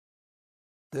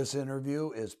This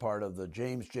interview is part of the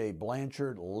James J.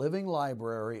 Blanchard Living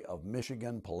Library of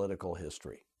Michigan Political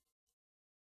History.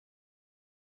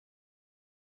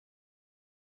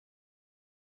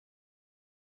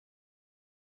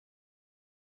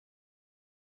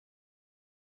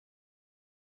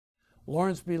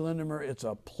 Lawrence B. Lindemer, it's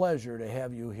a pleasure to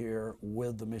have you here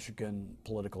with the Michigan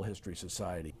Political History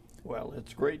Society. Well,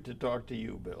 it's great to talk to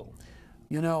you, Bill.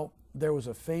 You know, there was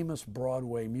a famous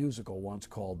Broadway musical once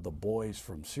called The Boys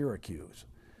from Syracuse.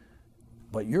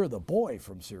 But you're the boy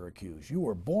from Syracuse. You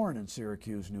were born in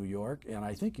Syracuse, New York, and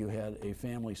I think you had a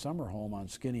family summer home on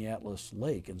Skaneateles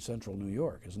Lake in central New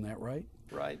York. Isn't that right?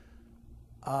 Right.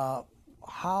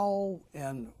 How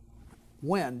and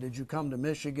when did you come to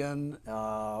Michigan,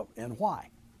 and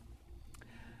why?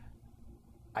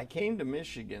 I came to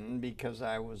Michigan because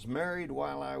I was married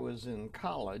while I was in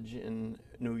college in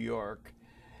New York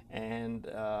and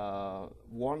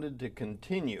wanted to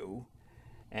continue.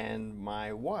 And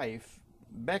my wife,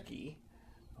 Becky,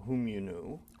 whom you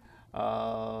knew,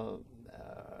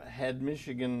 had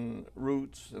Michigan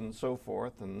roots and so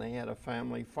forth, and they had a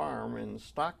family farm in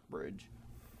Stockbridge.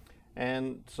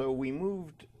 And so we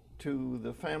moved to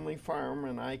the family farm,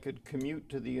 and I could commute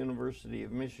to the University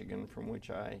of Michigan, from which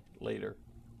I later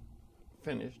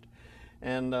finished.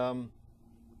 And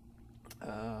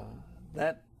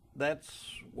that's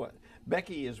what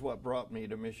Becky is what brought me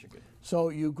to Michigan. So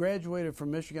you graduated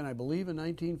from Michigan, I believe, in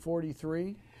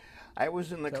 1943? I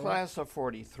was in the class of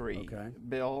 43, okay,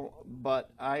 Bill,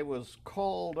 but I was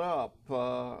called up.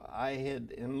 I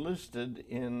had enlisted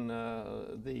in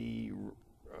the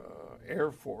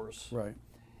Air Force, right,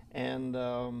 and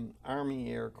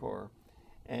Army Air Corps,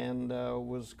 and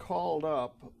was called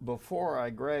up before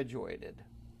I graduated.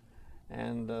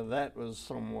 And that was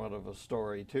somewhat of a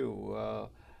story, too.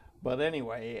 But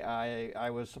anyway, I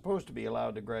was supposed to be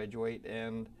allowed to graduate,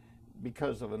 and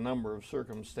because of a number of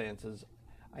circumstances,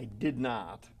 I did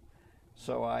not.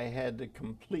 So I had to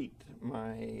complete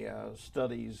my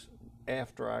studies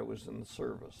after I was in the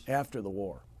service. After the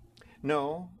war?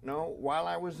 No. While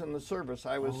I was in the service,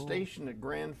 I was stationed at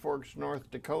Grand Forks,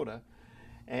 North Dakota,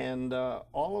 and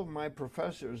all of my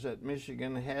professors at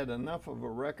Michigan had enough of a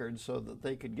record so that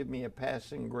they could give me a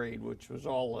passing grade, which was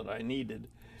all that I needed.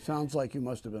 Sounds like you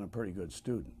must have been a pretty good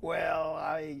student. Well,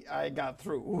 I got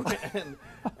through,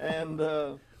 and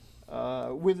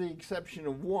with the exception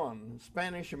of one,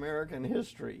 Spanish-American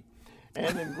history.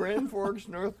 And in Grand Forks,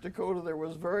 North Dakota, there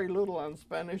was very little on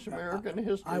Spanish-American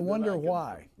history. I wonder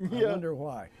why. Yeah. I wonder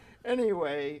why.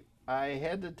 Anyway, I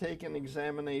had to take an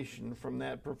examination from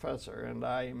that professor, and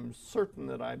I'm certain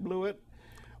that I blew it.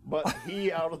 But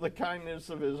he, out of the kindness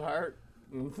of his heart,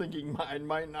 and thinking mine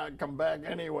might not come back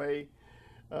anyway,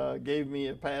 gave me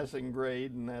a passing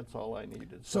grade, and that's all I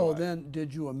needed. So then,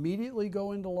 did you immediately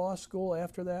go into law school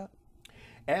after that?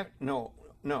 No.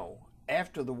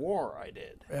 After the war, I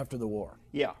did. After the war?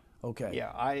 Yeah. Okay.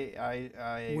 Yeah,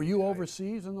 I Were you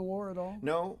overseas in the war at all?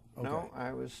 No, okay. No,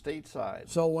 I was stateside.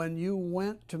 So when you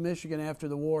went to Michigan after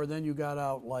the war, then you got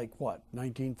out like what,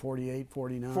 1948,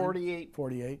 49?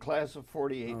 48. Class of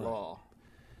 48 law.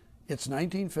 It's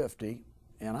 1950,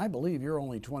 and I believe you're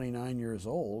only 29 years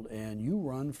old, and you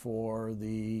run for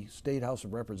the State House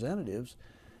of Representatives,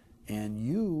 and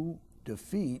you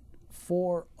defeat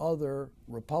 4 other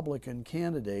Republican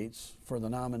candidates for the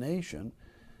nomination,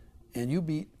 and you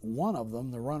beat one of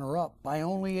them, the runner-up, by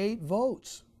only 8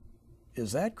 votes.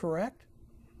 Is that correct?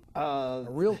 A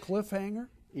real cliffhanger?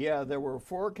 Yeah, there were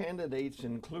 4 candidates,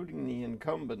 including the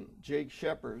incumbent, Jake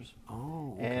Sheppers.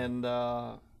 Oh, okay. And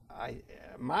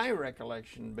my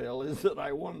recollection, Bill, is that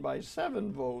I won by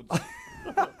 7 votes.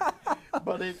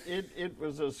 But it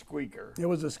was a squeaker. It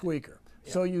was a squeaker.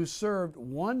 Yeah. So you served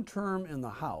 1 term in the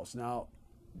House. Now,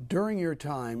 during your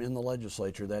time in the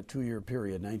legislature, that 2-year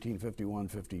period,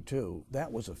 1951-52,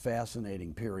 that was a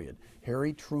fascinating period.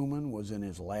 Harry Truman was in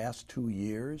his last 2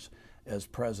 years as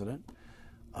president.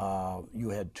 You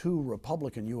had 2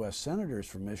 Republican U.S. senators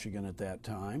from Michigan at that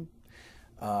time.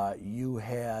 You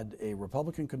had a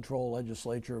Republican-controlled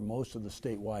legislature. Most of the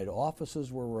statewide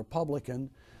offices were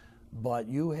Republican, but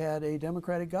you had a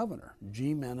Democratic governor,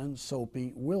 G. Menon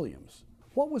Soapy Williams.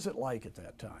 What was it like at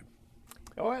that time?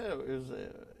 Oh,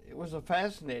 it was a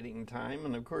fascinating time,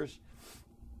 and of course,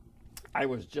 I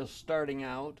was just starting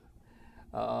out.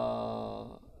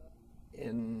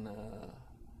 In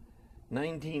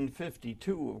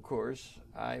 1952, of course,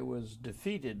 I was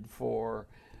defeated for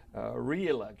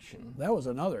re-election. That was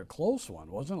another close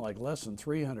one, wasn't it? Like less than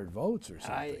 300 votes or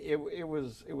something. It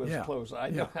was close.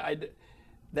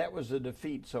 That was a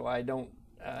defeat, so I don't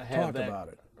have Talk that about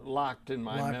it. locked in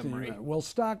my memory. Well,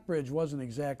 Stockbridge wasn't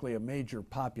exactly a major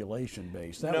population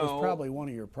base. That No. was probably one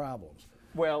of your problems.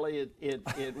 Well,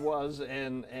 it was,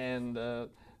 and the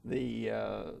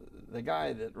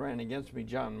guy that ran against me,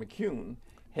 John McCune,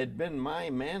 had been my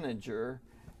manager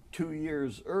 2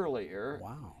 years earlier.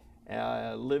 Wow.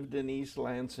 Lived in East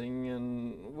Lansing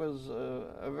and was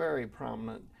a very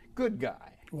prominent, good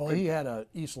guy. Well, he had a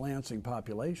East Lansing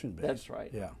population base. That's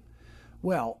right. Yeah.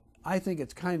 Well, I think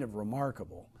it's kind of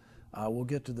remarkable. We'll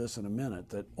get to this in a minute,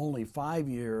 that only 5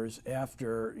 years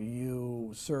after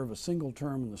you serve a single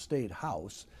term in the state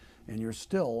house, and you're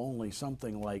still only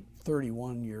something like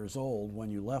 31 years old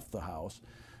when you left the house,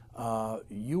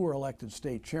 you were elected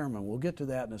state chairman. We'll get to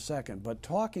that in a second. But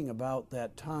talking about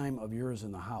that time of yours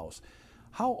in the House,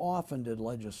 how often did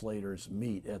legislators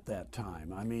meet at that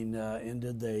time? I mean, and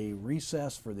did they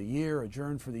recess for the year,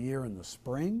 adjourn for the year in the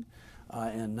spring,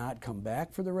 and not come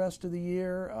back for the rest of the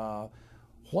year?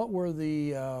 What were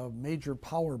the major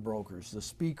power brokers, the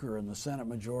Speaker and the Senate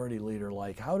Majority Leader,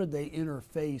 like? How did they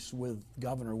interface with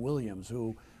Governor Williams,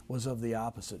 who was of the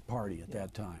opposite party at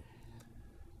that time?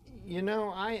 You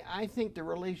know, I think the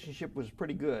relationship was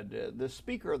pretty good. The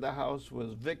Speaker of the House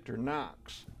was Victor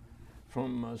Knox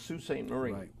from Sault Ste.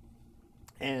 Marie. Right.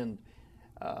 And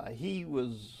he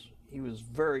was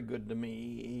very good to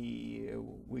me.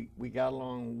 We got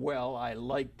along well. I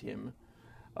liked him.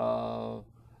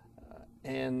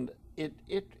 And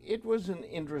it was an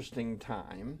interesting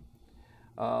time.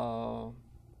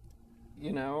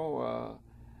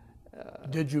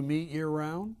 Did you meet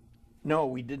year-round? No,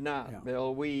 we did not, Yeah.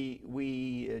 Bill.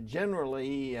 We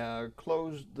generally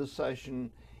closed the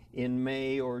session in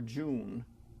May or June,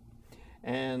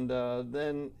 and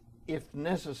then, if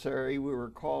necessary, we were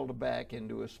called back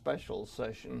into a special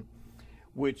session,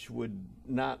 which would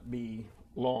not be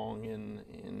long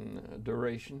in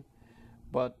duration.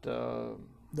 But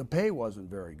the pay wasn't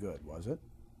very good, was it?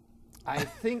 I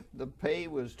think the pay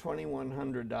was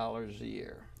 $2,100 a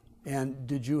year. And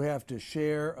did you have to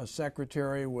share a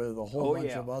secretary with a whole bunch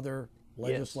yeah. of other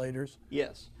legislators?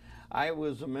 Yes. I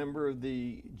was a member of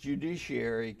the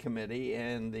Judiciary Committee,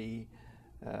 and the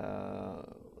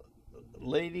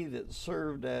lady that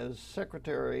served as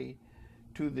secretary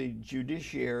to the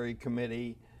Judiciary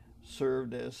Committee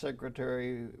served as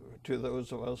secretary to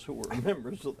those of us who were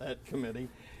members of that committee.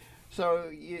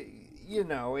 So, you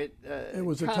know, it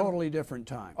was a totally different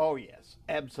time. Oh, yes,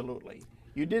 absolutely.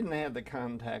 You didn't have the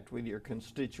contact with your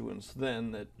constituents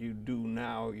then that you do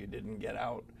now. You didn't get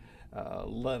out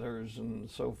letters and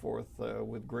so forth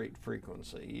with great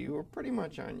frequency. You were pretty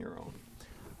much on your own.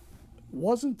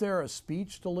 Wasn't there a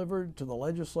speech delivered to the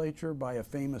legislature by a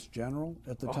famous general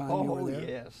at the time you were there? Oh,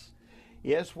 yes.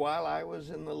 Yes, while I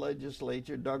was in the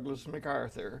legislature, Douglas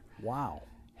MacArthur Wow.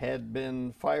 had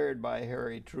been fired by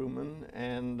Harry Truman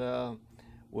and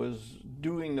was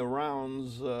doing the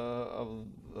rounds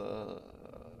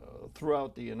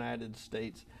throughout the United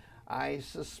States. I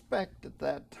suspect at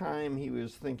that time he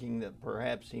was thinking that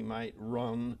perhaps he might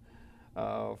run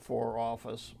for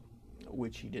office,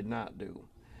 which he did not do.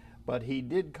 But he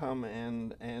did come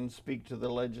and speak to the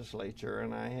legislature,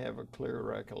 and I have a clear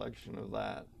recollection of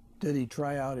that. Did he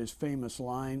try out his famous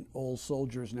line, "Old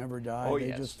soldiers never die, Oh, they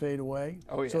yes. just fade away"?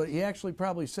 Oh, yes. So he actually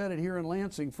probably said it here in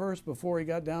Lansing first before he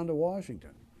got down to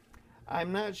Washington.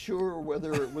 I'm not sure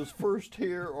whether it was first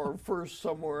here or first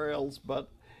somewhere else,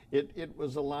 but it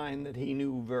was a line that he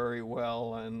knew very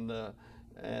well and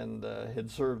had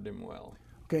served him well.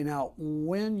 Okay, now,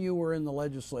 when you were in the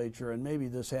legislature, and maybe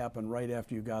this happened right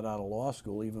after you got out of law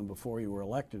school, even before you were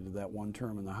elected to that one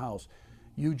term in the House,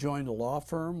 you joined a law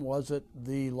firm. Was it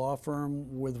the law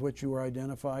firm with which you were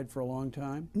identified for a long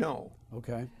time? No.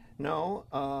 Okay. No,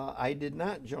 I did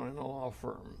not join a law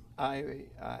firm.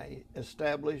 I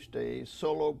established a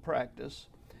solo practice.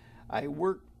 I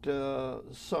worked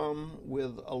some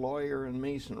with a lawyer in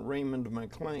Mason, Raymond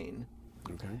McLean.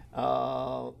 Okay.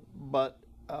 But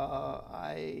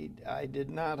I did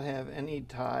not have any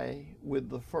tie with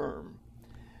the firm,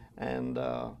 and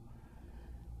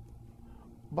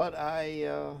but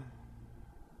I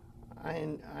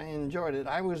enjoyed it.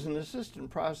 I was an assistant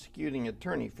prosecuting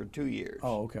attorney for 2 years.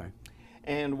 Oh, okay.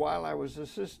 And while I was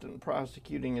assistant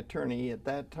prosecuting attorney, at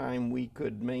that time we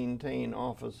could maintain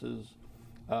offices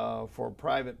for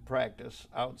private practice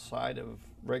outside of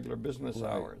regular business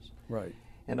hours. Right.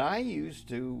 And I used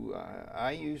to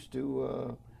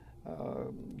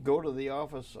go to the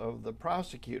office of the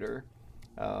prosecutor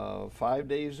 5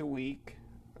 days a week,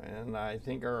 and I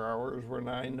think our hours were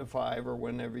 9 to 5 or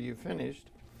whenever you finished.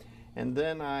 And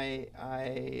then I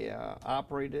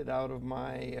operated out of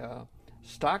my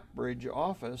Stockbridge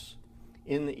office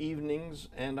in the evenings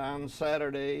and on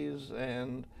Saturdays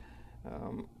and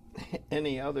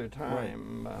any other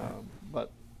time.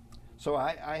 But so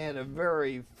I had a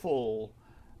very full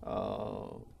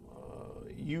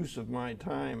use of my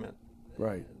time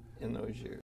in those years.